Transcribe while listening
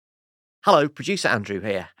Hello, producer Andrew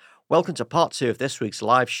here. Welcome to part 2 of this week's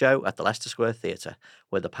live show at the Leicester Square Theatre,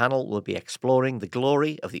 where the panel will be exploring the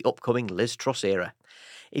glory of the upcoming Liz Truss era.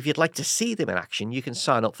 If you'd like to see them in action, you can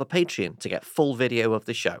sign up for Patreon to get full video of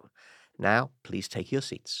the show. Now, please take your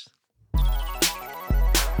seats.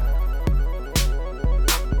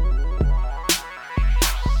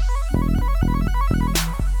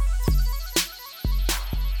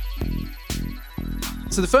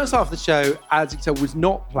 So the first half of the show, as you can tell, was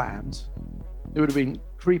not planned. It would have been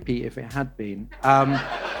creepy if it had been.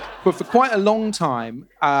 But for quite a long time,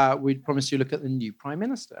 we'd promised you look at the new Prime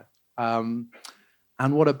Minister. And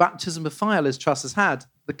what a baptism of fire Liz Truss has had.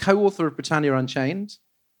 The co-author of Britannia Unchained,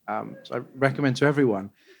 which I recommend to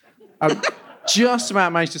everyone, just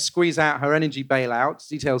about managed to squeeze out her energy bailout,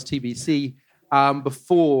 details TBC,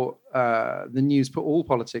 before the news put all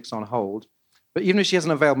politics on hold. But even if she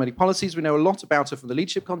hasn't unveiled many policies, we know a lot about her from the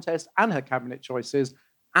leadership contest and her cabinet choices,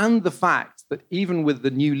 and the fact that even with the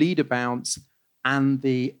new leader bounce and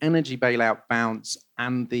the energy bailout bounce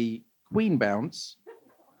and the Queen bounce,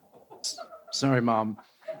 sorry, Mum,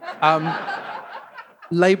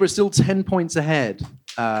 Labour is still 10 points ahead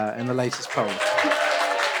in the latest poll.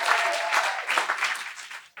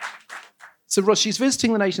 So, Ross, she's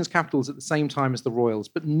visiting the nation's capitals at the same time as the royals,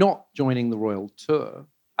 but not joining the royal tour.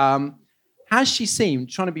 Has she seemed,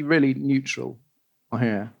 trying to be really neutral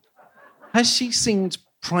here, has she seemed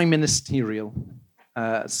prime ministerial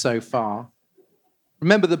so far?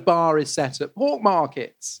 Remember, the bar is set at pork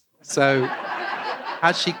markets. So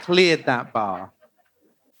has she cleared that bar?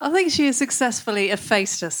 I think she has successfully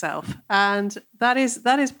effaced herself. And that is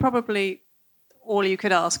probably all you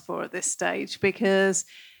could ask for at this stage, because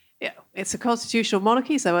it's a constitutional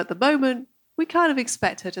monarchy. So at the moment, we kind of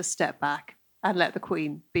expect her to step back and let the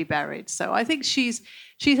Queen be buried. So I think she's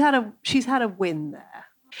had a win there.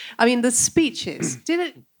 I mean, the speeches.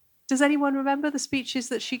 Does anyone remember the speeches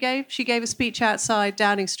that she gave? She gave a speech outside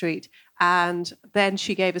Downing Street, and then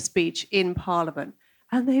she gave a speech in Parliament,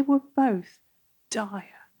 and they were both dire.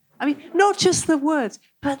 I mean, not just the words,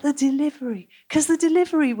 but the delivery, because the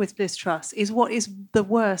delivery with Liz Truss is what is the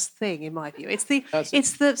worst thing in my view. It's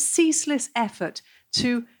the ceaseless effort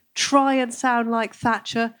to try and sound like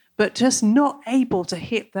Thatcher, but just not able to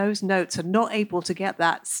hit those notes and not able to get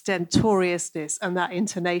that stentoriousness and that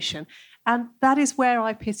intonation. And that is where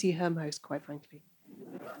I pity her most, quite frankly.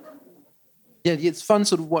 Yeah, it's fun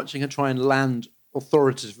sort of watching her try and land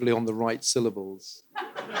authoritatively on the right syllables.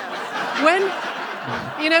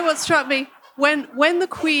 You know what struck me? When the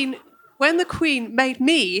Queen made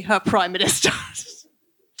me her Prime Minister.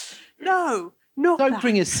 No, not Don't that.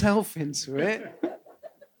 bring yourself into it.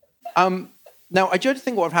 Now, I don't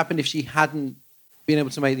think what would have happened if she hadn't been able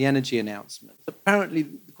to make the energy announcement. Apparently,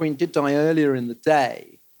 the Queen did die earlier in the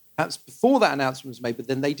day, perhaps before that announcement was made, but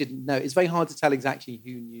then they didn't know. It's very hard to tell exactly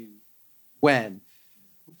who knew when.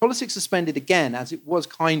 Politics suspended again, as it was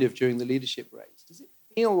kind of during the leadership race. Does it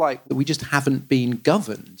feel like that we just haven't been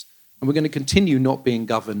governed, and we're going to continue not being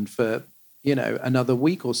governed for, another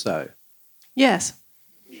week or so? Yes.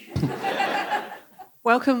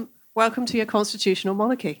 Welcome to your constitutional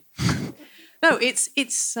monarchy. No, it's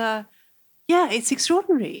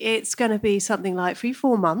extraordinary. It's going to be something like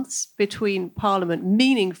 3-4 months between Parliament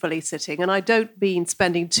meaningfully sitting, and I don't mean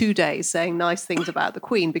spending 2 days saying nice things about the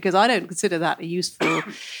Queen, because I don't consider that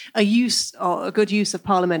a good use of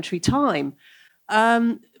parliamentary time.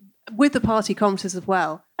 With the party conferences as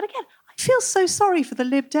well. And again, I feel so sorry for the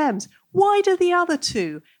Lib Dems. Why do the other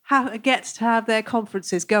two get to have their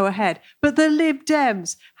conferences go ahead, but the Lib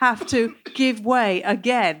Dems have to give way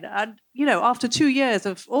again? And, after 2 years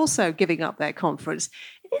of also giving up their conference,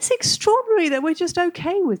 it's extraordinary that we're just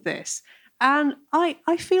okay with this. And I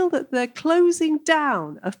feel that the closing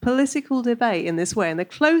down of political debate in this way, and the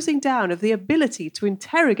closing down of the ability to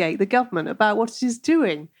interrogate the government about what it is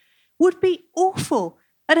doing, would be awful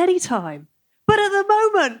at any time. But at the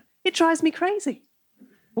moment, it drives me crazy.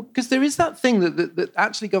 Well, because there is that thing that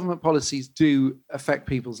actually government policies do affect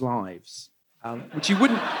people's lives, which you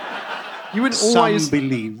wouldn't always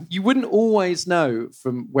believe. You wouldn't always know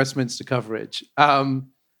from Westminster coverage.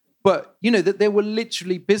 But, that there were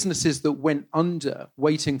literally businesses that went under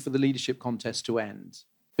waiting for the leadership contest to end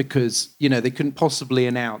because, they couldn't possibly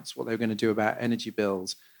announce what they were going to do about energy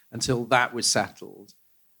bills until that was settled.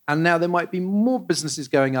 And now there might be more businesses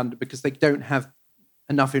going under because they don't have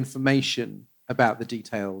enough information about the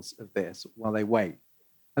details of this while they wait.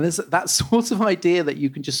 And there's that sort of idea that you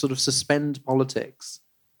can just sort of suspend politics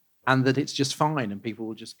and that it's just fine and people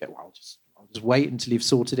will just go, well, I'll just wait until you've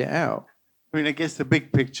sorted it out. I mean, I guess the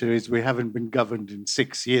big picture is we haven't been governed in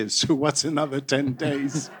 6 years, so what's another 10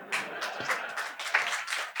 days?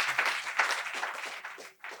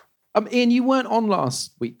 Ian, you weren't on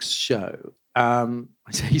last week's show.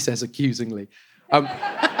 He says accusingly.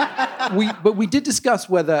 But we did discuss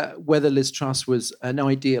whether Liz Truss was an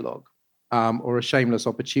ideologue or a shameless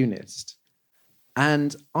opportunist.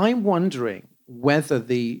 And I'm wondering whether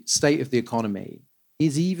the state of the economy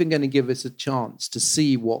is even going to give us a chance to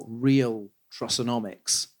see what real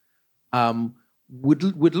Trussonomics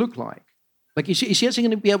would look like. Like, is she actually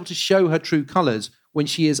going to be able to show her true colours when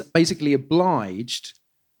she is basically obliged,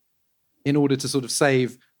 in order to sort of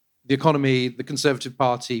save the economy, the Conservative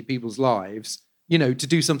Party, people's lives, to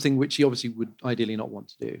do something which she obviously would ideally not want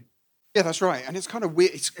to do? Yeah, that's right. And it's kind of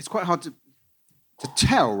weird. It's quite hard to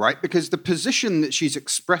tell, right? Because the position that she's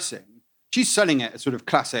expressing, she's selling it as sort of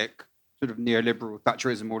classic, sort of neoliberal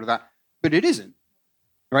Thatcherism, all of that. But it isn't,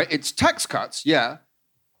 right? It's tax cuts, yeah,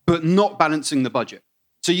 but not balancing the budget.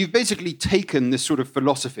 So you've basically taken this sort of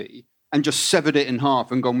philosophy and just severed it in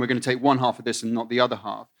half and gone, we're going to take one half of this and not the other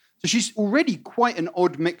half. So she's already quite an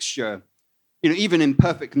odd mixture, even in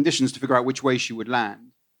perfect conditions to figure out which way she would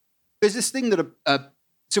land. There's this thing that a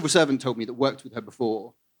civil servant told me that worked with her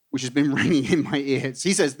before, which has been ringing in my ears.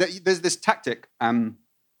 He says that there's this tactic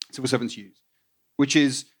civil servants use, which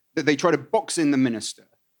is that they try to box in the minister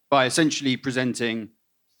by essentially presenting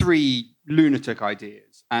 3 lunatic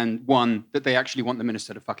ideas and one that they actually want the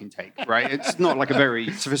minister to fucking take, right? It's not like a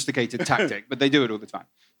very sophisticated tactic, but they do it all the time.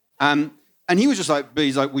 And he was just like,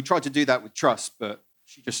 he's like, we tried to do that with Truss, but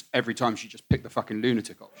every time she just picked the fucking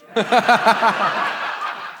lunatic option.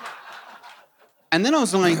 And then I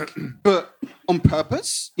was like, but on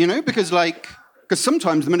purpose, because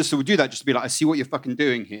sometimes the minister would do that just to be like, I see what you're fucking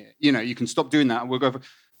doing here. You can stop doing that and we'll go for...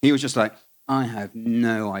 He was just like, I have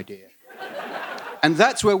no idea. And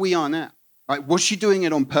that's where we are now. Right? Was she doing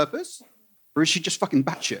it on purpose? Or is she just fucking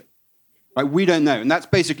batshit? Right? We don't know. And that's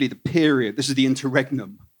basically the period. This is the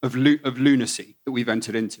interregnum of lunacy that we've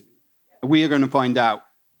entered into. And we are going to find out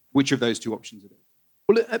which of those 2 options it is.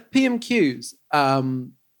 Well, at PMQs,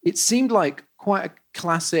 it seemed like quite a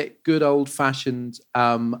classic, good old-fashioned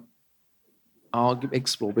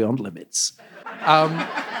explore beyond limits.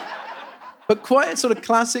 But quite a sort of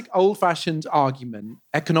classic, old-fashioned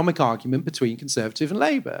economic argument between Conservative and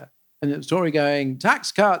Labour. And the Tory going,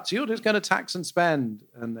 tax cuts, you're just going to tax and spend.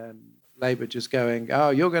 And then Labour just going, oh,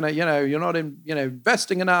 you're going to, you're not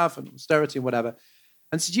investing enough and austerity and whatever.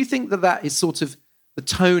 And so do you think that is sort of the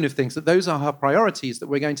tone of things, that those are her priorities, that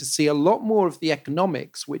we're going to see a lot more of the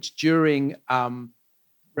economics, which during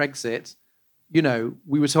Brexit,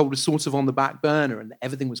 we were told was sort of on the back burner and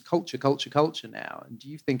everything was culture now. And do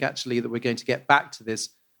you think actually that we're going to get back to this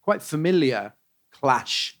quite familiar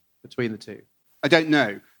clash between the 2? I don't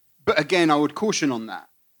know. But again, I would caution on that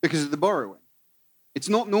because of the borrowing. It's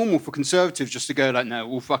not normal for Conservatives just to go like, no,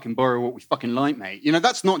 we'll fucking borrow what we fucking like, mate.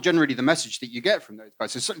 That's not generally the message that you get from those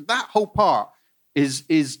guys. So that whole part is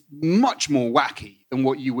much more wacky than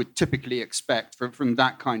what you would typically expect from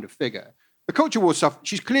that kind of figure. The culture war stuff,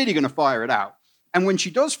 she's clearly going to fire it out. And when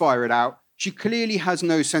she does fire it out, she clearly has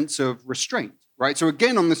no sense of restraint, right? So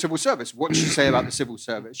again, on the civil service, what did she say about the civil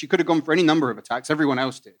service? She could have gone for any number of attacks. Everyone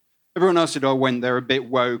else did. Everyone else said, when they're a bit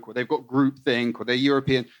woke, or they've got groupthink, or they're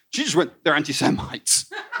European. She just went, they're anti-Semites.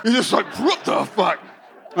 You're just like, what the fuck?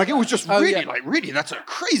 Like, it was just really, that's a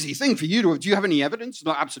crazy thing for you to have. Do you have any evidence?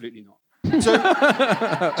 No, absolutely not. So,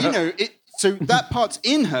 so that part's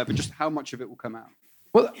in her, but just how much of it will come out?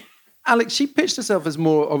 Well, Alex, she pitched herself as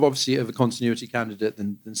more of, obviously, of a continuity candidate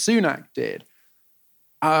than Sunak did.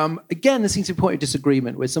 Again, there seems to be a point of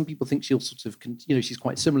disagreement where some people think she'll sort of, she's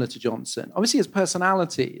quite similar to Johnson. Obviously, as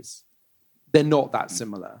personalities, they're not that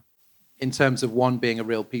similar in terms of one being a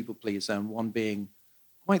real people pleaser and one being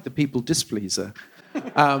quite the people displeaser.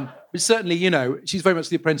 But certainly, she's very much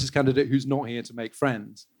the Apprentice candidate who's not here to make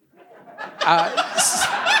friends.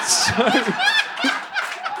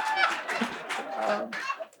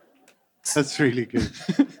 That's really good.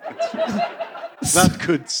 That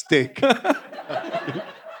could stick.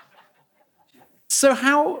 So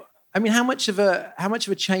how much of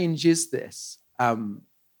a change is this from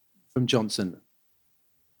Johnson?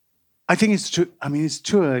 I think it's too. It's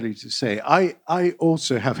too early to say. I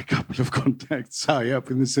also have a couple of contacts high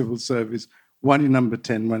up in the civil service. One in Number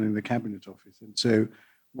 10, one in the Cabinet Office. And so,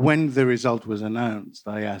 when the result was announced,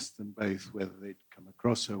 I asked them both whether they'd come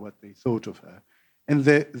across her, what they thought of her, and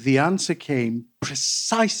the answer came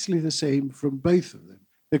precisely the same from both of them.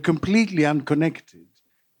 They're completely unconnected.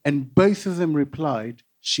 And both of them replied,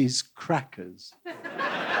 she's crackers.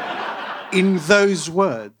 In those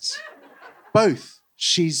words. Both.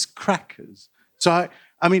 She's crackers. So,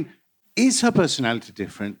 is her personality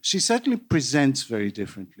different? She certainly presents very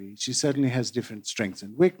differently. She certainly has different strengths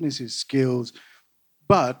and weaknesses, skills.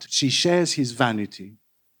 But she shares his vanity.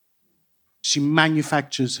 She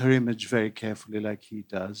manufactures her image very carefully, like he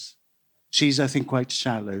does. She's, I think, quite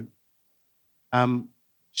shallow.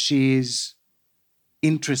 She is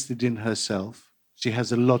interested in herself. She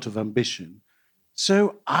has a lot of ambition.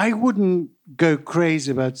 So I wouldn't go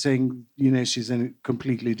crazy about saying, she's a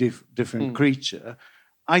completely different creature.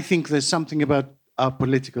 I think there's something about our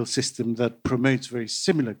political system that promotes very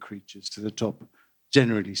similar creatures to the top,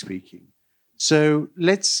 generally speaking. So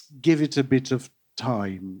let's give it a bit of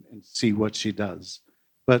time and see what she does.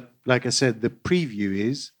 But like I said, the preview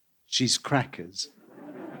is she's crackers.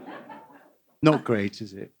 Not great,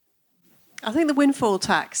 is it? I think the windfall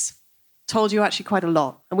tax told you actually quite a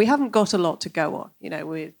lot. And we haven't got a lot to go on.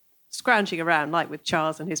 We're scrounging around, like with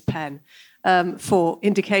Charles and his pen, for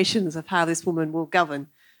indications of how this woman will govern.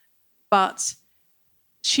 But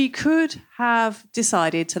she could have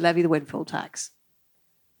decided to levy the windfall tax.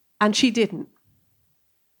 And she didn't.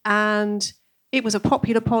 And it was a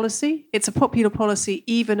popular policy. It's a popular policy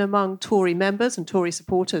even among Tory members and Tory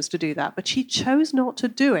supporters to do that. But she chose not to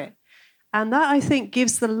do it. And that, I think,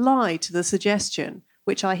 gives the lie to the suggestion,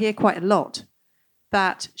 which I hear quite a lot,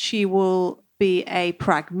 that she will be a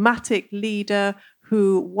pragmatic leader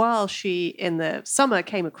who, while she in the summer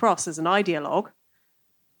came across as an ideologue,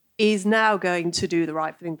 is now going to do the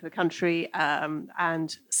right thing for the country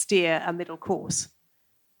and steer a middle course.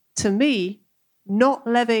 To me, not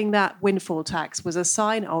levying that windfall tax was a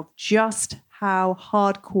sign of just how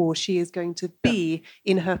hardcore she is going to be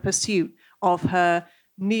in her pursuit of her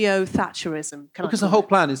neo-Thatcherism. Because the whole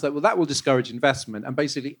plan is that, that will discourage investment, and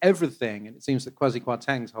basically everything, and it seems that Kwasi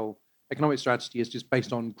Kwarteng's whole economic strategy is just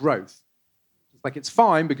based on growth. It's like, it's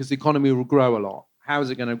fine because the economy will grow a lot. How is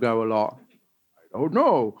it going to grow a lot? I don't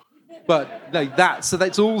know. But so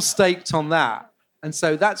that's all staked on that. And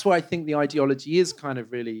so that's why I think the ideology is kind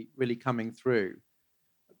of really, really coming through.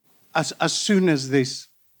 As soon as this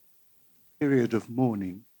period of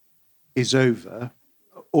mourning is over,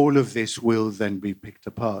 all of this will then be picked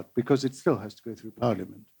apart because it still has to go through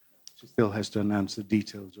Parliament. She still has to announce the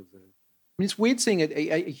details of the... I mean, it's weird seeing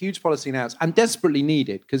a huge policy announced and desperately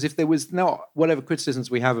needed, because if there was not whatever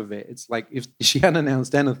criticisms we have of it, it's like if she hadn't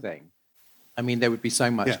announced anything, I mean, there would be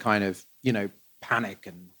so much kind of, panic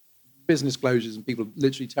and business closures and people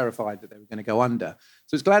literally terrified that they were going to go under.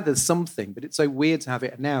 So it's glad there's something, but it's so weird to have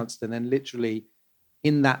it announced and then literally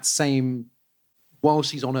in that same, while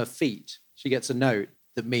she's on her feet, she gets a note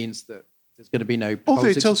that means that there's going to be no politics. Although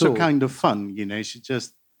it's also kind of fun, she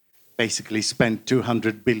just basically spent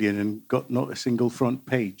 200 billion and got not a single front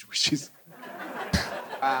page, which is...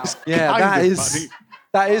 Wow. Yeah,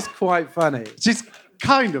 that is quite funny. It's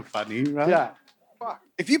kind of funny, right? Yeah.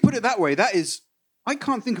 If you put it that way, that is... I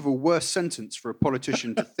can't think of a worse sentence for a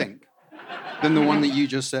politician to think than the one that you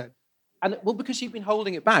just said. And because she'd been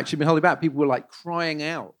holding it back. People were like crying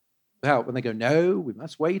out for help. And they go, no, we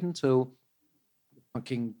must wait until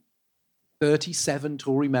fucking 37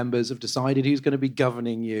 Tory members have decided who's going to be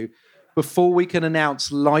governing you before we can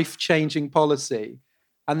announce life-changing policy.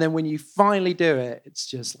 And then when you finally do it, it's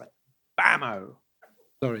just like, bammo.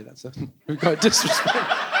 Sorry, that's quite disrespectful.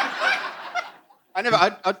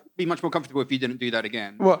 I'd be much more comfortable if you didn't do that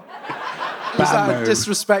again. What? Was that a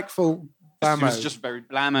disrespectful blammo? It was just very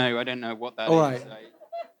blammo. I don't know what that All is. right.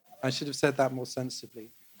 I should have said that more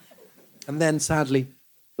sensibly. And then, sadly,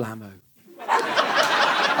 blammo.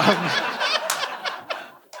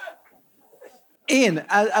 Ian,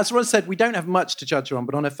 as Ron said, we don't have much to judge her on,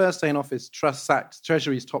 but on her first day in office, Truss sacked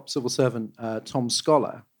Treasury's top civil servant, Tom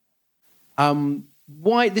Scholar.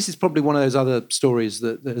 Why? This is probably one of those other stories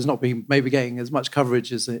that has not been maybe getting as much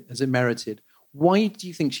coverage as it merited. Why do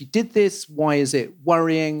you think she did this? Why is it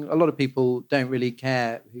worrying? A lot of people don't really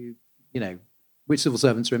care which civil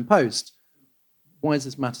servants are in post. Why does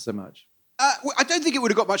this matter so much? I don't think it would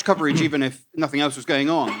have got much coverage even if nothing else was going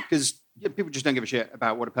on, because people just don't give a shit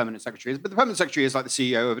about what a permanent secretary is. But the permanent secretary is like the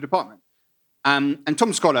CEO of a department. And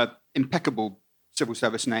Tom Scholar, impeccable civil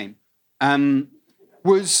service name,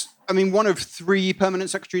 was, one of 3 permanent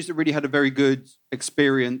secretaries that really had a very good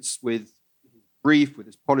experience with his brief, with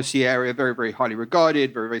his policy area, very, very highly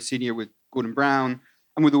regarded, very, very senior with Gordon Brown,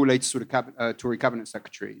 and with all latest sort of Tory cabinet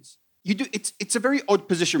secretaries. It's a very odd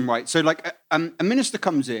position, right? So like a minister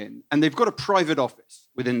comes in and they've got a private office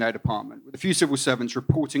within their department with a few civil servants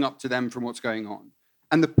reporting up to them from what's going on.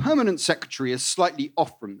 And the permanent secretary is slightly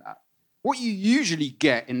off from that. What you usually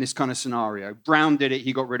get in this kind of scenario, Brown did it,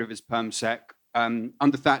 he got rid of his perm sec.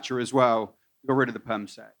 Under Thatcher as well, he got rid of the perm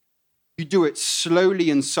sec. You do it slowly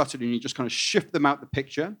and subtly and you just kind of shift them out the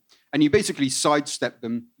picture and you basically sidestep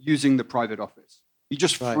them using the private office. You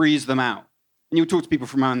just freeze them out. And you talk to people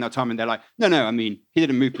from around that time and they're like, no, I mean, he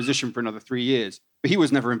didn't move position for another 3 years, but he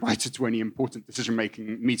was never invited to any important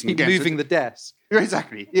decision-making meeting Keep again. moving the desk.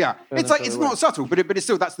 Exactly, yeah. It's like, it's way. not subtle, but it's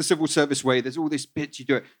still, that's the civil service way. There's all this bits you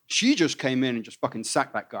do it. She just came in and just fucking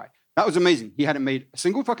sacked that guy. That was amazing. He hadn't made a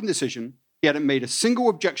single fucking decision. He hadn't made a single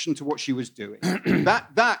objection to what she was doing.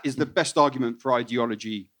 That is the best argument for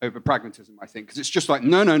ideology over pragmatism, I think, because it's just like,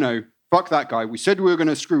 no, fuck that guy. We said we were going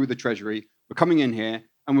to screw with the Treasury. We're coming in here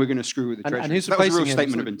and we're going to screw with the Treasury. And who's that was a replacing real him?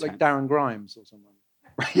 statement of Sort intent. Like Darren Grimes or someone.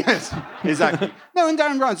 Yes, exactly. No, and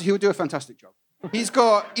Darren Grimes, he'll do a fantastic job. He's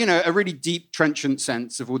got, a really deep, trenchant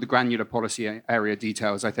sense of all the granular policy area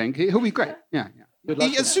details, I think. He'll be great. Yeah.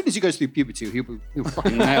 As soon as he goes through puberty, he'll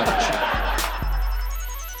fucking nail that shit.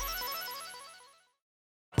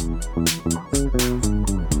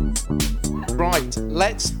 Right,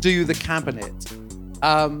 let's do the cabinet.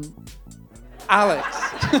 Alex,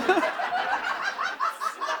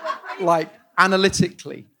 like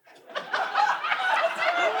analytically.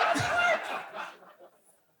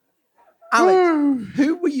 Alex,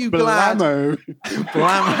 who were you glad? Blammo.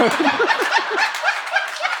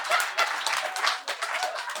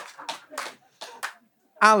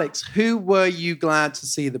 Alex, who were you glad to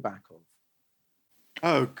see the back of?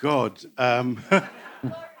 Oh God.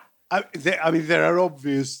 There are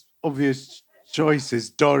obvious choices.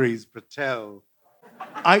 Doris Patel.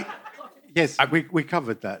 Yes, we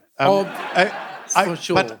covered that. For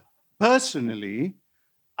sure. But personally,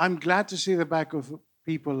 I'm glad to see the back of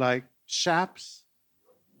people like Shapps,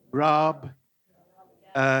 Raab,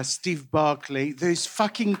 Steve Barclay, those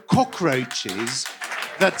fucking cockroaches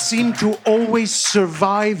that seem to always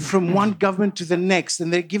survive from one government to the next,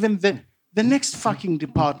 and they're given the next fucking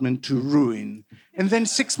department to ruin. And then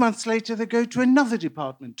 6 months later, they go to another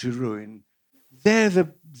department to ruin. They're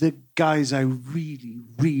the guys I really,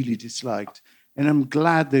 really disliked. And I'm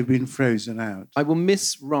glad they've been frozen out. I will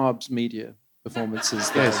miss Raab's media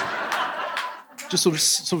performances there. Yes. Just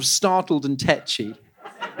sort of startled and tetchy.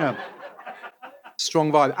 Yeah.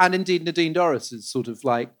 Strong vibe. And indeed, Nadine Dorries is sort of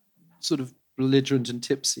belligerent and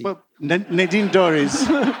tipsy. Well, Nadine Dorries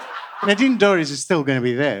is still going to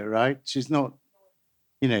be there, right? She's not,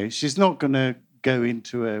 she's not going to go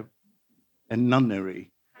into a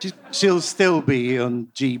nunnery. She'll still be on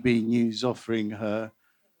GB News offering her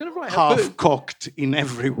half-cocked in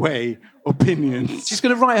every way opinions. She's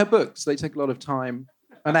going to write her books. They take a lot of time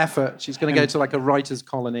and effort. She's going to go to like a writer's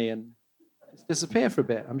colony and disappear for a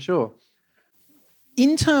bit, I'm sure.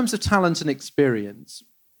 In terms of talent and experience,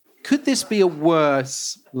 could this be a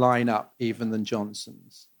worse lineup even than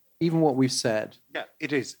Johnson's? Even what we've said? Yeah,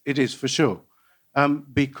 it is. It is for sure.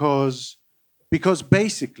 Because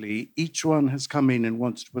basically each one has come in and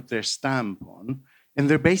wants to put their stamp on, and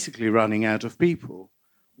they're basically running out of people.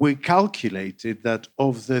 We calculated that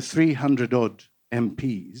of the 300-odd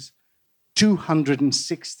MPs,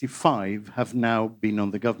 265 have now been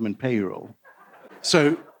on the government payroll.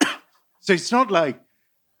 So it's not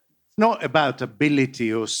about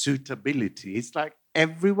ability or suitability. It's like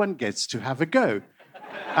everyone gets to have a go.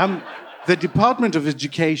 The Department of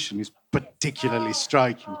Education is particularly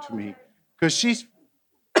striking to me because she's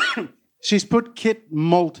put Kit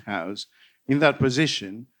Malthouse in that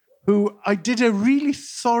position, who I did a really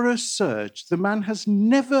thorough search. The man has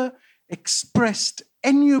never expressed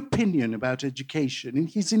any opinion about education in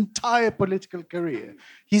his entire political career.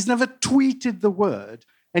 He's never tweeted the word,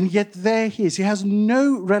 and yet there he is. He has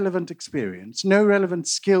no relevant experience, no relevant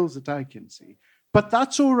skills that I can see. But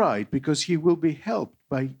that's all right, because he will be helped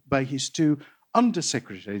by his two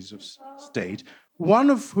undersecretaries of state, one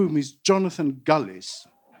of whom is Jonathan Gullis.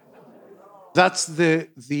 That's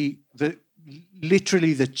literally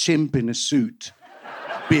the chimp in a suit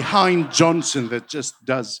behind Johnson that just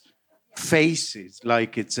does faces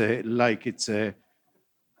like it's a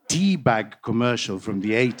tea bag commercial from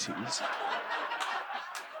the 80s.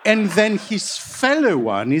 And then his fellow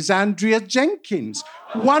one is Andrea Jenkins,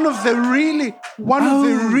 one of the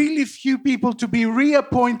really few people to be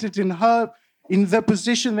reappointed in the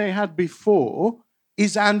position they had before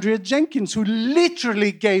is Andrea Jenkins, who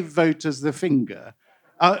literally gave voters the finger.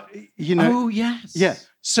 Oh yes. Yeah.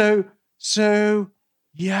 So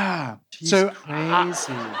yeah. She's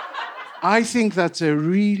crazy. I think that's a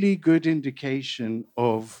really good indication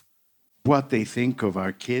of what they think of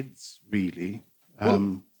our kids, really.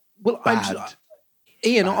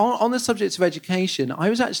 Ian, on the subject of education, I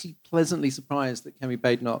was actually pleasantly surprised that Kemi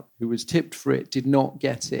Badenoch, who was tipped for it, did not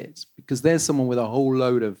get it, because there's someone with a whole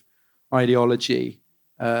load of ideology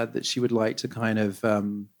that she would like to kind of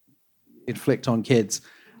inflict on kids.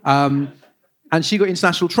 And she got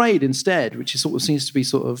international trade instead, which seems to be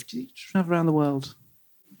travel around the world,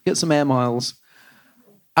 get some air miles.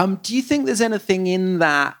 Do you think there's anything in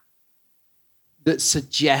that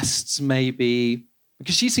suggests maybe,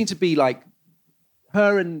 because she seemed to be like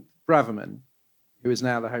her and Braverman, who is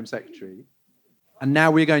now the Home Secretary, and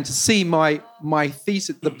now we're going to see my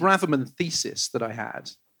thesis, the Braverman thesis that I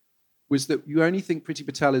had, was that you only think Priti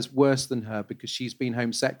Patel is worse than her because she's been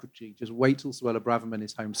Home Secretary. Just wait till Suella Braverman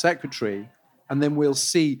is Home Secretary, and then we'll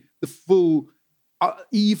see the full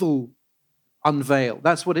evil unveil.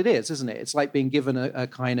 That's what it is, isn't it? It's like being given a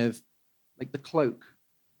kind of, like the cloak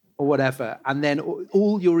or whatever, and then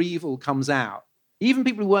all your evil comes out. Even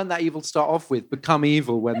people who weren't that evil to start off with become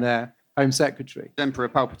evil when they're Home Secretary. Emperor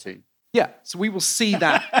Palpatine. Yeah, so we will see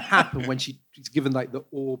that happen when she's given like the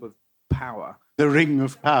orb of power. The ring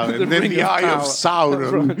of power. The And then ring the of eye power. of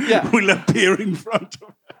Sauron Yeah. will appear in front of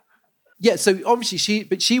her. Yeah, so obviously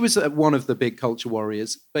she was one of the big culture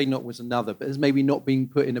warriors. Badenoch was another, but has maybe not been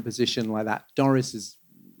put in a position like that. Doris has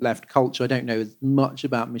left culture. I don't know as much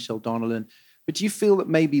about Michelle Donnellan, but do you feel that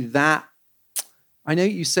maybe that? I know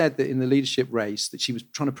you said that in the leadership race that she was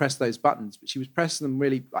trying to press those buttons, but she was pressing them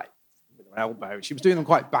really like with her elbow. She was doing them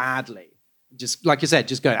quite badly. Just like you said,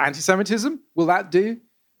 just going anti-Semitism. Will that do?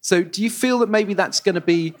 So do you feel that maybe that's going to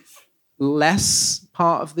be less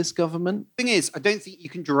part of this government? Thing is, I don't think you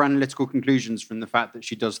can draw analytical conclusions from the fact that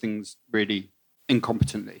she does things really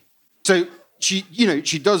incompetently. So she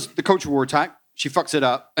does the culture war attack, she fucks it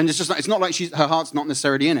up, and it's not like her heart's not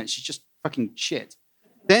necessarily in it. She's just fucking shit.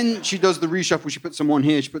 Then she does the reshuffle. She puts someone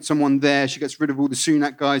here, she puts someone there. She gets rid of all the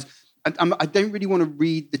Sunak guys. And I don't really want to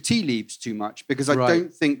read the tea leaves too much because I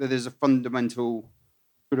don't think that there's a fundamental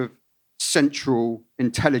sort of central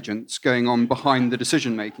intelligence going on behind the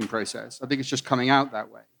decision-making process. I think it's just coming out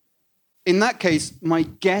that way. In that case, my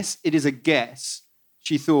guess, it is a guess,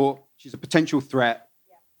 she thought she's a potential threat,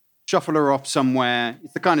 shuffle her off somewhere.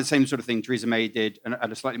 It's the kind of same sort of thing Theresa May did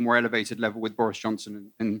at a slightly more elevated level with Boris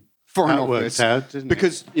Johnson in Foreign Office. That worked out, didn't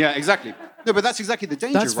it? Yeah, exactly. No, but that's exactly the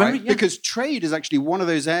danger, right? Yeah. Because trade is actually one of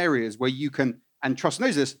those areas where you can, and Truss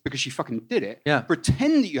knows this because she fucking did it,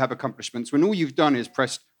 pretend that you have accomplishments when all you've done is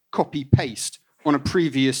pressed copy-paste on a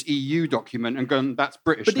previous EU document and gone, that's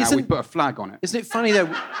British but now, we put a flag on it. Isn't it funny,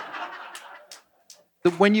 though,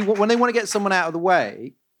 that when they want to get someone out of the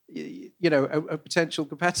way, a potential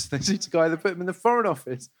competitor, they need to go either put them in the Foreign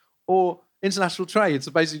Office or international trade.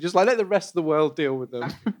 So basically just like let the rest of the world deal with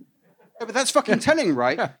them. Yeah, but that's fucking telling,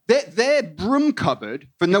 right? Yeah. Their broom cupboard,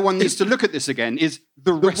 for no one needs to look at this again, is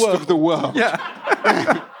the rest of the world.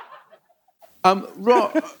 Yeah.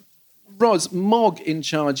 Ros, Mogg in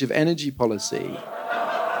charge of energy policy.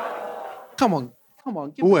 Come on,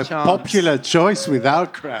 give me a chance. Popular choice with our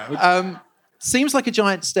crowd. Seems like a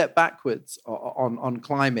giant step backwards on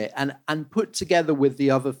climate and put together with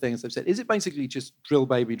the other things they've said. Is it basically just drill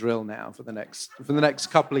baby drill now for the next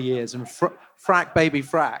couple of years and frack baby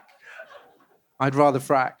frack? I'd rather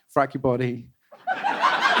frack your body,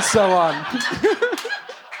 so on.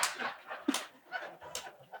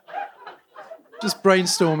 Just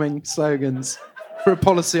brainstorming slogans for a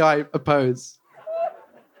policy I oppose.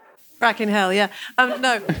 Frack in hell, yeah.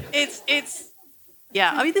 No, it's.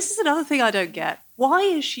 Yeah, I mean, this is another thing I don't get. Why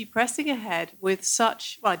is she pressing ahead with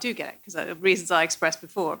such... Well, I do get it, because the reasons I expressed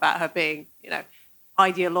before about her being,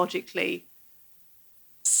 ideologically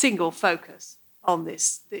single focus on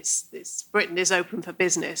this Britain is open for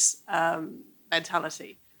business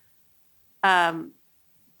mentality.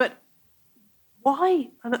 But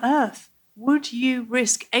why on earth would you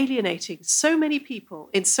risk alienating so many people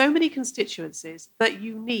in so many constituencies that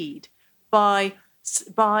you need by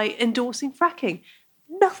endorsing fracking?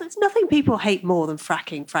 There's nothing people hate more than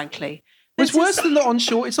fracking, frankly. It's worse than the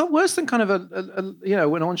onshore. It's not worse than kind of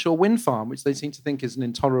an onshore wind farm, which they seem to think is an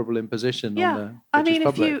intolerable imposition on the British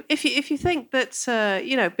public. If you think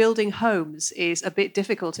that building homes is a bit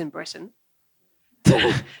difficult in Britain,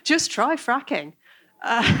 just try fracking.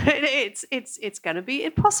 It's going to be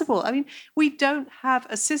impossible. I mean, we don't have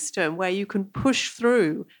a system where you can push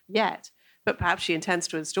through yet. But perhaps she intends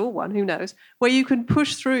to install one, who knows, where you can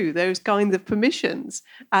push through those kinds of permissions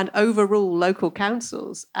and overrule local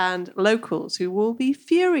councils and locals who will be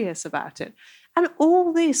furious about it. And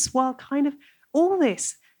all this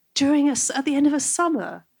during at the end of a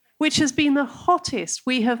summer, which has been the hottest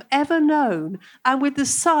we have ever known, and with the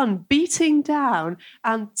sun beating down,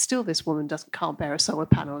 and still this woman can't bear a solar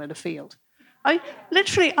panel in a field. I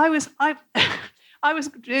was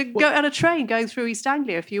on a train going through East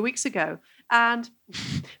Anglia a few weeks ago, and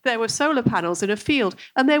there were solar panels in a field,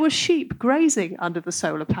 and there were sheep grazing under the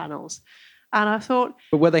solar panels. And I thought...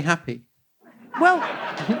 But were they happy? Well,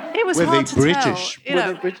 it was Were hard they to British? tell.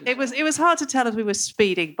 Were they British? It was hard to tell as we were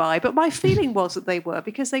speeding by, but my feeling was that they were,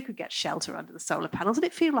 because they could get shelter under the solar panels, and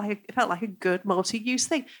it felt like a good multi-use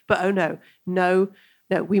thing. But no,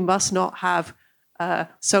 we must not have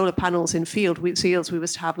solar panels in fields. We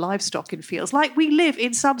must have livestock in fields, like we live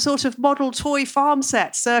in some sort of model toy farm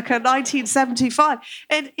set circa 1975,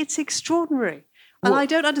 and it's extraordinary. And I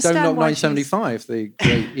don't understand Don't knock why 1975, the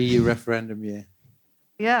great EU referendum year.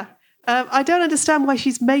 Yeah. I don't understand why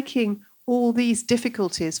she's making all these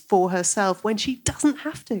difficulties for herself when she doesn't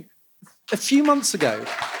have to. A few months ago,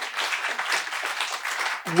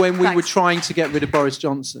 when we were Thanks. trying to get rid of Boris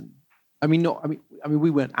Johnson, I mean, we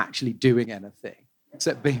weren't actually doing anything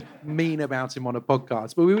except being mean about him on a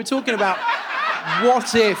podcast. But we were talking about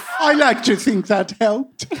what if... I like to think that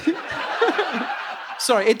helped.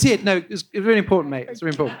 Sorry, it did. No, it's really important, mate. It's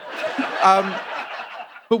really important.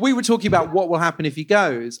 But we were talking about what will happen if he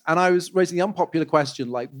goes. And I was raising the unpopular question,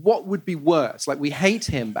 like, what would be worse? Like, we hate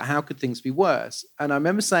him, but how could things be worse? And I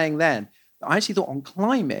remember saying then, I actually thought on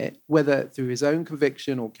climate, whether through his own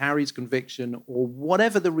conviction or Carrie's conviction or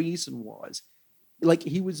whatever the reason was, like,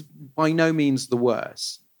 he was by no means the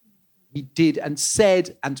worst. He did and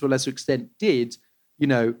said, and to a lesser extent did,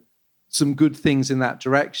 some good things in that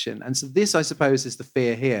direction. And so this, I suppose, is the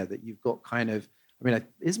fear here, that you've got kind of,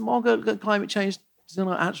 is Margaret climate change,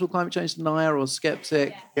 actual climate change denier or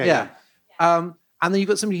skeptic? Yeah. And then you've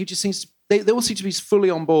got somebody who just seems to, they all seem to be fully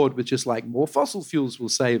on board with just like, more fossil fuels will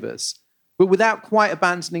save us, but without quite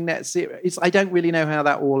abandoning net zero. I don't really know how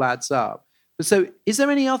that all adds up. But so is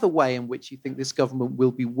there any other way in which you think this government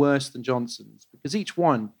will be worse than Johnson's? Because each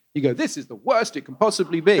one, you go, this is the worst it can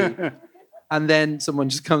possibly be. And then someone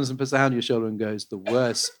just comes and puts a hand on your shoulder and goes, the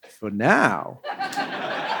worst for now.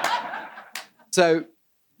 So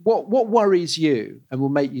what worries you and will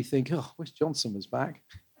make you think, oh, I wish Johnson was back?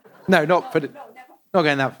 No, not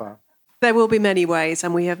going that far. There will be many ways,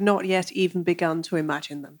 and we have not yet even begun to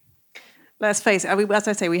imagine them. Let's face it, as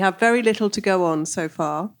I say, we have very little to go on so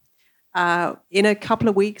far. In a couple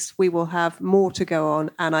of weeks, we will have more to go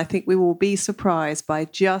on, and I think we will be surprised by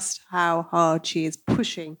just how hard she is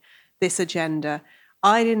pushing this agenda.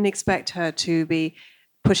 I didn't expect her to be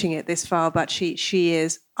pushing it this far, but she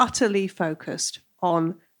is utterly focused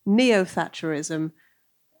on neo-Thatcherism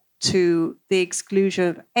to the exclusion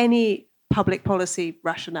of any public policy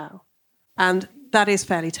rationale. And that is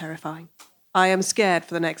fairly terrifying. I am scared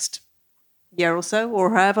for the next year or so,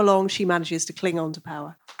 or however long she manages to cling on to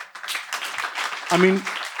power. I mean,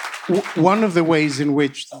 one of the ways in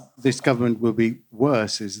which this government will be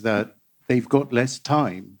worse is that they've got less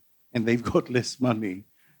time and they've got less money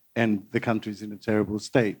and the country's in a terrible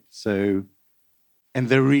state. So, and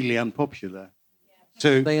they're really unpopular.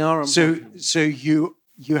 So they are unpopular. So you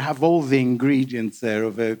have all the ingredients there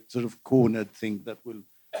of a sort of cornered thing that will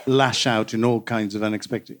lash out in all kinds of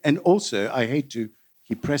unexpected. And also, I hate to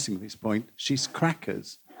keep pressing this point, she's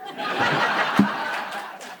crackers.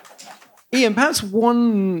 Ian, perhaps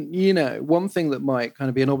one thing that might kind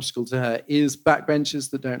of be an obstacle to her is backbenchers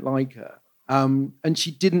that don't like her. And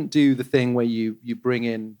she didn't do the thing where you bring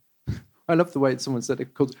in, I love the way someone said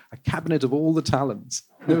it, called a cabinet of all the talents.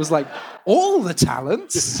 And it was like, all the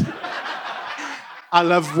talents?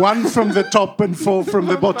 I'll have one from the top and four from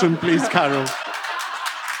the bottom, please, Carol.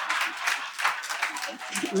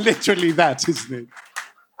 Literally that, isn't it?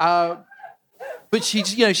 But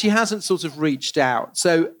she hasn't sort of reached out.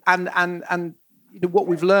 So and what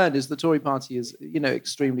we've learned is the Tory party is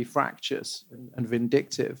extremely fractious and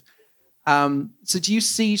vindictive. So do you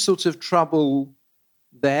see sort of trouble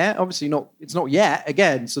there? Obviously not. It's not yet.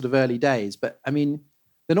 Again, sort of early days. But I mean,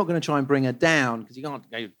 they're not going to try and bring her down because you can't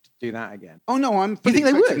go do that again. Oh no, I'm Do you fully think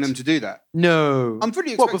they expecting would? them to do that. No, I'm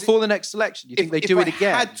fully What expecting. before the next election? Do you think they do it If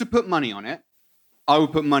again? I had to put money on it, I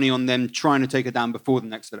would put money on them trying to take her down before the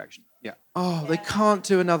next election. Yeah. Oh, they can't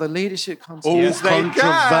do another leadership contest. All Yes, they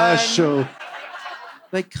controversial.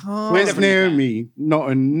 They can't. Where's Naomi?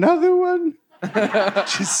 Not another one?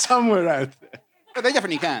 She's somewhere out there. But they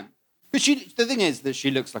definitely can. But the thing is that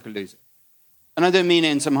she looks like a loser. And I don't mean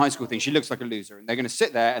it in some high school thing. She looks like a loser. And they're going to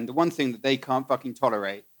sit there, and the one thing that they can't fucking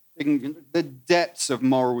tolerate, the depths of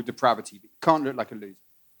moral depravity, but you can't look like a loser.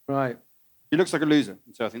 Right. She looks like a loser.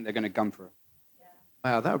 And so I think they're going to gun for her.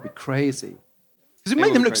 Wow, that would be crazy. Because it It made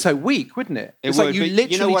would them be look crazy. so weak, wouldn't it? It It's would, like you but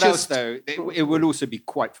literally you know what else, just... though? It will also be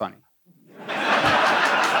quite funny.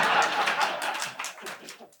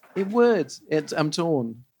 It would. I'm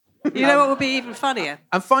torn. You know what would be even funnier?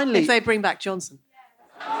 And finally, If they bring back Johnson.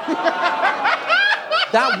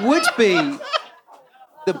 that would be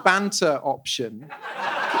the banter option.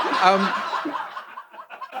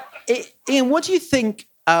 Ian, what do you think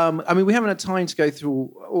I mean, we haven't had time to go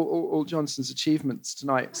through all Johnson's achievements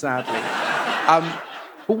tonight, sadly.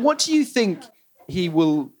 But what do you think he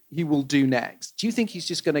will do next? Do you think he's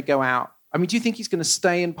just going to go out? I mean, do you think he's going to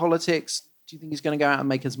stay in politics? Do you think he's going to go out and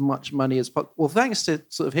make as much money as possible? Well, thanks to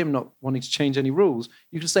sort of him not wanting to change any rules,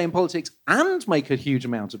 you can stay in politics and make a huge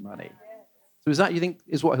amount of money. So is that, you think,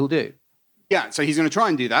 is what he'll do? Yeah, so he's going to try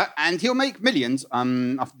and do that, and he'll make millions.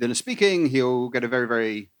 After dinner speaking, he'll get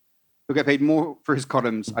he'll get paid more for his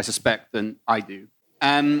columns, I suspect, than I do.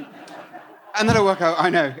 And then I'll work out, I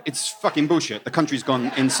know, it's fucking bullshit. The country's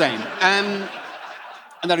gone insane. And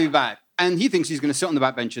that'll be bad. And he thinks he's going to sit on the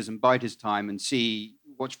backbenches and bide his time and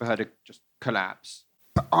watch for her to just collapse.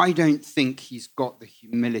 But I don't think he's got the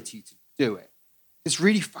humility to do it. It's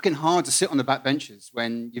really fucking hard to sit on the backbenches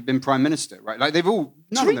when you've been prime minister, right? Like none of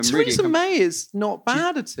them really. Theresa May is not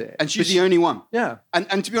bad at it. And she's the only one. Yeah.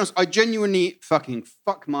 And to be honest, I genuinely fucking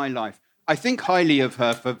fuck my life. I think highly of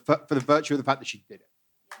her for the virtue of the fact that she did it.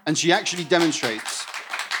 And she actually demonstrates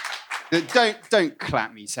that don't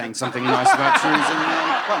clap me saying something nice about Theresa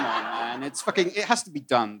May. Come on, man. It has to be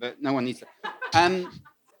done, but no one needs to.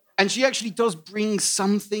 And she actually does bring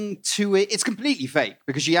something to it. It's completely fake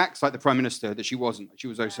because she acts like the prime minister that she wasn't. She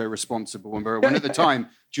was also responsible when at the time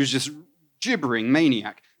she was just gibbering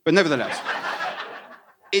maniac. But nevertheless,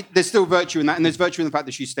 there's still virtue in that, and there's virtue in the fact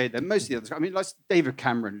that she stayed there. Most of the others, I mean, like David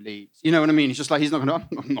Cameron leaves. You know what I mean? He's just like, I'm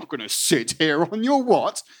not going to sit here on your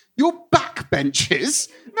what? Your backbenches?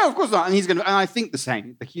 No, of course not. And I think the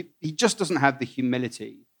same. He just doesn't have the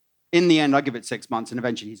humility. In the end, I give it 6 months, and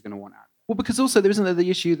eventually he's going to want out. Well, because also there isn't the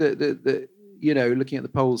issue that looking at the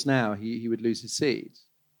polls now, he would lose his seat.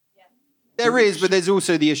 There is, but there's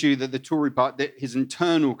also the issue that the Tory part, that his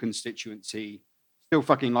internal constituency still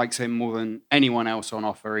fucking likes him more than anyone else on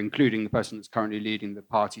offer, including the person that's currently leading the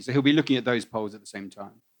party. So he'll be looking at those polls at the same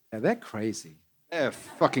time. Yeah, they're crazy. They're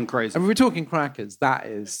fucking crazy. I mean, we're talking crackers. That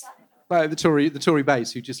is like the Tory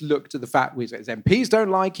base who just looked at the fact his MPs don't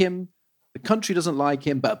like him, the country doesn't like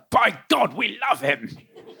him, but by God, we love him.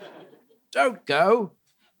 Don't go.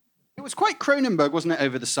 It was quite Cronenberg, wasn't it,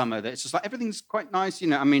 over the summer? That it's just like everything's quite nice.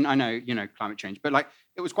 I mean, I know, climate change, but like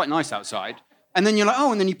it was quite nice outside. And then you're like,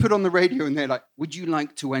 and then you put on the radio and they're like, would you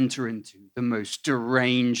like to enter into the most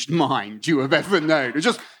deranged mind you have ever known? It's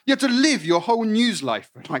just, you have to live your whole news life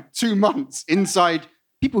for like 2 months inside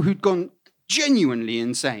people who'd gone genuinely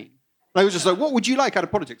insane. And I was just like, what would you like out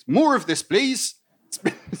of politics? More of this, please.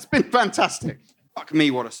 It's been fantastic. Fuck me,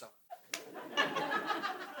 what a summer.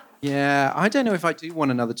 Yeah, I don't know if I do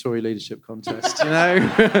want another Tory leadership contest,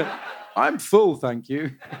 I'm full, thank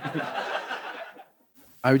you.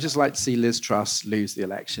 I would just like to see Liz Truss lose the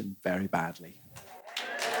election very badly.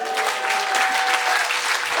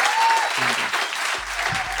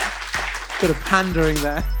 Bit of pandering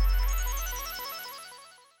there.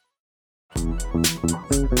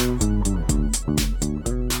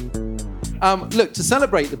 Look, to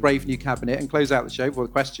celebrate the brave new cabinet and close out the show for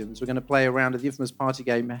the questions, we're going to play a round of the infamous party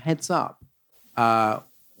game Heads Up.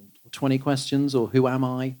 20 questions, or Who Am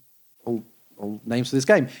I? All names for this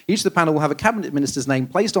game. Each of the panel will have a cabinet minister's name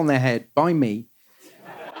placed on their head by me.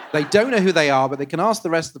 They don't know who they are, but they can ask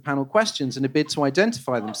the rest of the panel questions in a bid to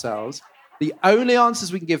identify themselves. The only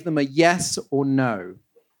answers we can give them are yes or no.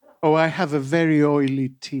 Oh, I have a very oily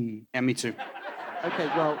tea. Yeah, me too. Okay,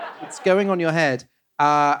 well, it's going on your head.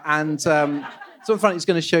 And so in front, it's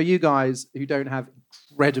going to show you guys who don't have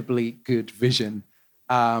incredibly good vision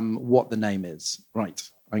what the name is. Right,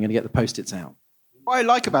 I'm going to get the Post-its out. What I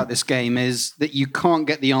like about this game is that you can't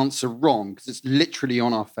get the answer wrong because it's literally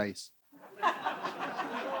on our face.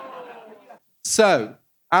 So,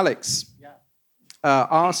 Alex,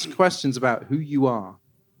 ask questions about who you are.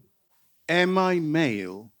 Am I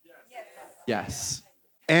male? Yes.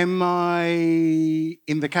 Am I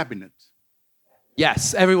in the cabinet?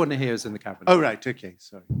 Yes, everyone here is in the cabinet. Oh, right, okay,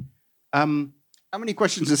 sorry. How many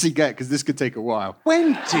questions does he get? Because this could take a while.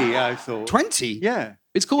 20, I thought. 20? Yeah.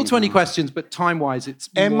 It's called 20 questions, but time-wise, it's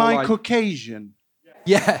Am more I like... Caucasian?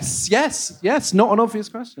 Yes. Not an obvious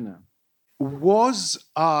question now. Was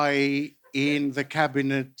I in the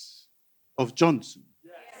cabinet of Johnson?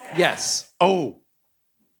 Yes. Oh.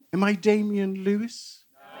 Am I Damian Lewis?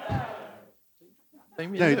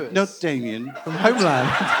 Damian No, Lewis. not Damian. From Homeland.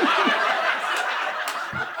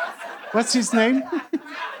 What's his name?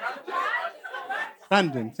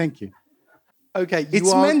 Brandon, thank you. Okay,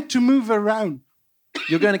 It's meant to move around.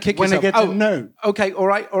 You're going to kick when yourself. I get to know. Okay, all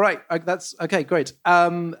right. That's okay, great.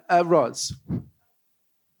 Roz.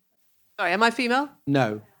 Sorry, am I female?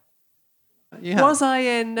 No. Yeah. Was I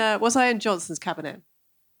in Johnson's cabinet?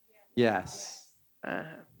 Yes.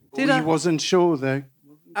 Did I? He wasn't sure, though.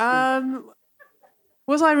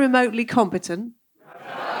 Was I remotely competent?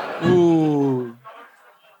 Ooh.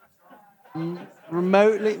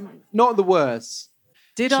 Remotely, not the worst.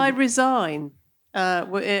 Did I resign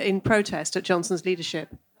in protest at Johnson's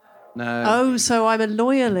leadership? No. Oh, so I'm a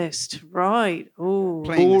loyalist. Right. Oh,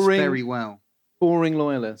 Playing this Boring. very well. Boring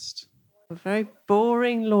loyalist. a very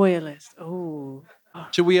boring loyalist. Oh.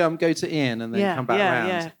 Should we go to Ian and then come back around?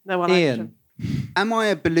 Yeah. No, well, Ian. Am I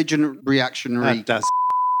a belligerent reactionary? That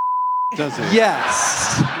does it?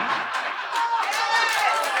 Yes.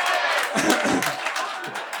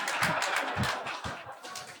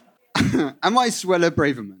 Am I Suella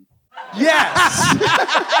Braverman? Yes.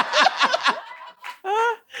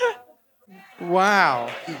 Wow.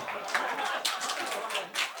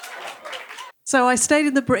 So I stayed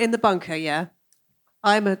in the bunker, yeah?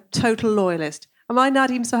 I'm a total loyalist. Am I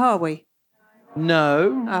Nadim Sahawi?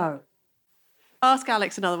 No. Oh. Ask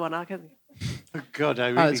Alex another one. I can... Oh, God, I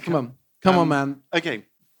really Alex, come on. Come on, man. Okay,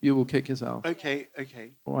 You will kick yourself. okay.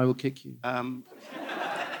 Or I will kick you.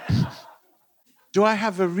 Do I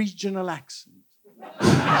have a regional accent?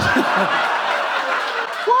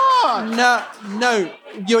 No.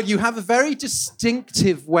 You have a very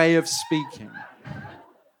distinctive way of speaking.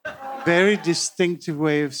 Very distinctive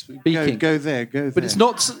way of Speaking. Go there. But it's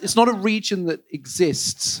not a region that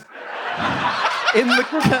exists in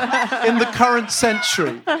the current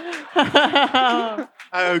century.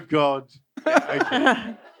 Oh, God.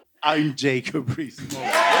 Okay. I'm Jacob Rees-Mogg.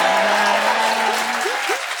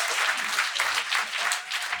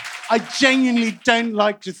 I genuinely don't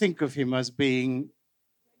like to think of him as being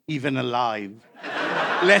even alive,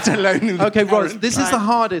 let alone in the Okay, Roz, current this is the time.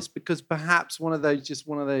 hardest because perhaps one of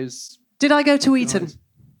those. Did I go to Eton?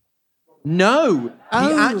 No, Oh.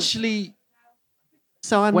 he actually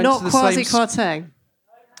So I'm Went not to the same Kwasi Kwarteng?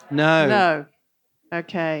 no. No.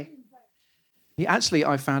 Okay. He actually,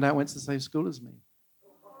 I found out, went to the same school as me.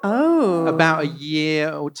 Oh. About a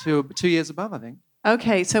year or 2 years above, I think.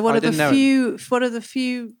 Okay, so one I of the didn't know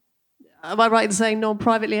few. Am I right in saying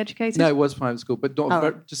non-privately educated? No, it was private school, but not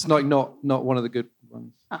Oh. just like not one of the good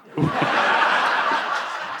ones.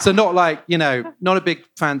 So not like, not a big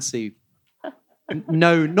fancy.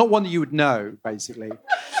 No, not one that you would know, basically.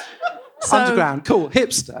 So- Underground, cool,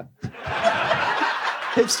 hipster.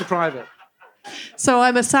 Hipster private. So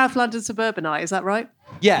I'm a South London suburbanite, is that right?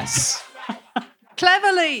 Yes.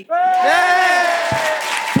 Cleverly!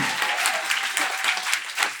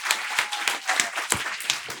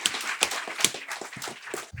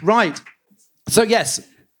 Right. So, yes,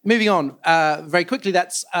 moving on very quickly.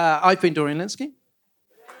 That's I've been Dorian Lynskey.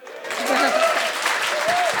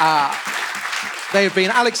 They have been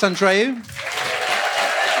Alex Andreou,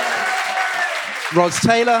 Roz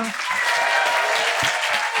Taylor,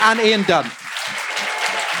 and Ian Dunn.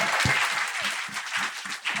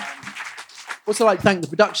 Also, like to thank the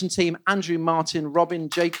production team: Andrew, Martin, Robin,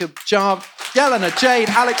 Jacob, Jarv, Yelena, Jade,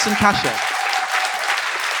 Alex, and Kasia.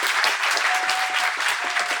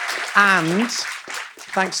 And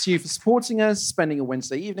thanks to you for supporting us, spending a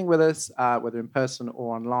Wednesday evening with us, whether in person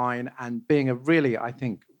or online, and being a really, I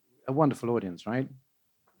think, a wonderful audience, right?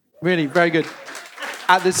 Really, very good.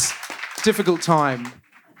 At this difficult time,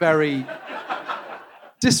 very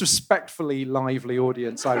disrespectfully lively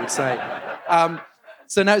audience, I would say.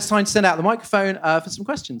 So now it's time to send out the microphone for some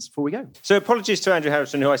questions before we go. So apologies to Andrew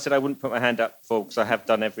Harrison, who I said I wouldn't put my hand up for, because I have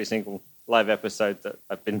done every single live episode that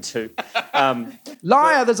I've been to.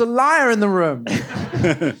 Liar, there's a liar in the room.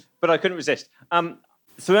 But I couldn't resist.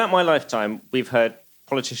 Throughout my lifetime, we've heard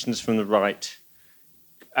politicians from the right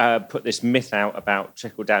put this myth out about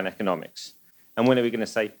trickle-down economics. And when are we going to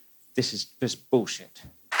say, this is just bullshit?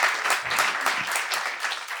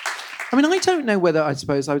 I mean, I don't know whether, I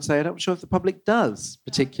suppose I would say, I'm not sure if the public does,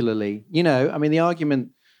 particularly. The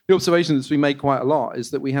observation that's been made quite a lot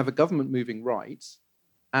is that we have a government moving right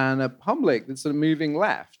and a public that's sort of moving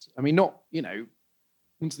left. I mean, not,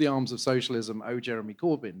 into the arms of socialism, Jeremy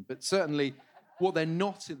Corbyn, but certainly what they're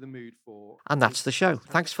not in the mood for. And that's the show.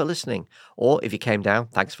 Thanks for listening. Or if you came down,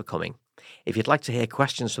 thanks for coming. If you'd like to hear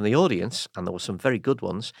questions from the audience, and there were some very good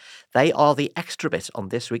ones, they are the extra bit on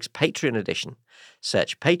this week's Patreon edition.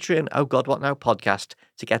 Search Patreon Oh God What Now podcast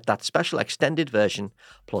to get that special extended version,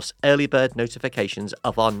 plus early bird notifications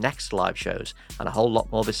of our next live shows, and a whole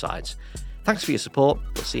lot more besides. Thanks for your support.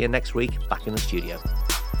 We'll see you next week back in the studio.